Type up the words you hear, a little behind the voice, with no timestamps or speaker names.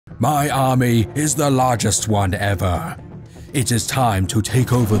My army is the largest one ever. It is time to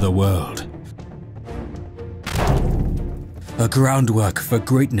take over the world. A groundwork for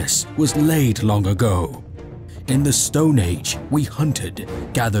greatness was laid long ago. In the Stone Age, we hunted,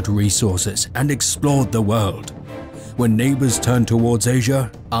 gathered resources, and explored the world. When neighbors turned towards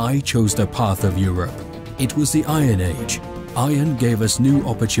Asia, I chose the path of Europe. It was the Iron Age. Iron gave us new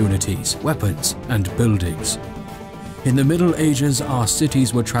opportunities, weapons, and buildings. In the Middle Ages, our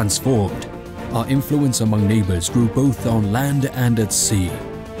cities were transformed. Our influence among neighbors grew both on land and at sea.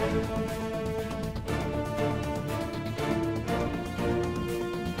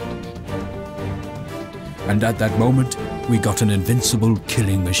 And at that moment, we got an invincible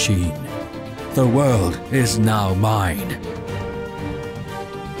killing machine. The world is now mine.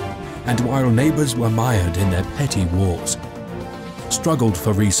 And while neighbors were mired in their petty wars, struggled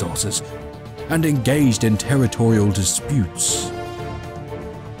for resources, and engaged in territorial disputes,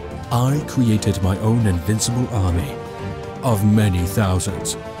 I created my own invincible army of many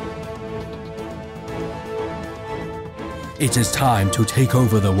thousands. It is time to take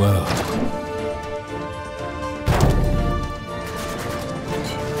over the world.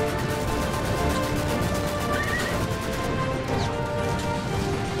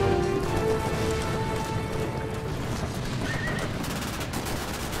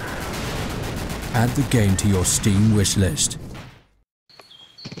 Add the game to your Steam wishlist.